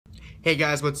Hey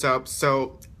guys, what's up?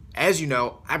 So, as you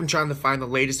know, I've been trying to find the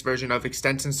latest version of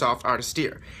Extension Soft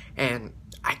Artisteer, and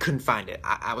I couldn't find it.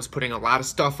 I was putting a lot of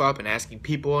stuff up and asking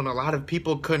people, and a lot of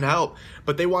people couldn't help,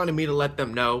 but they wanted me to let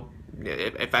them know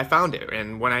if I found it,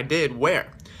 and when I did,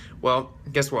 where. Well,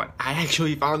 guess what? I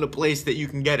actually found a place that you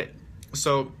can get it.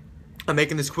 So, I'm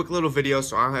making this quick little video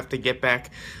so I don't have to get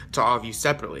back to all of you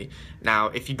separately. Now,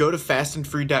 if you go to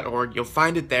fastandfree.org, you'll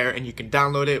find it there, and you can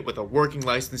download it with a working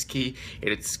license key.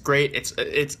 It's great.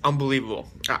 It's unbelievable.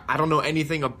 I don't know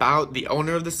anything about the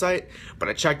owner of the site, but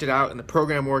I checked it out, and the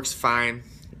program works fine.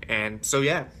 And so,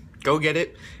 yeah, go get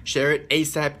it. Share it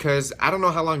ASAP, because I don't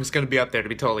know how long it's going to be up there, to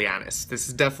be totally honest. This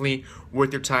is definitely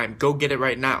worth your time. Go get it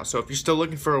right now. So if you're still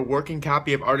looking for a working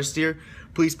copy of Artisteer,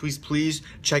 please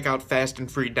check out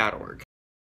fastandfree.org.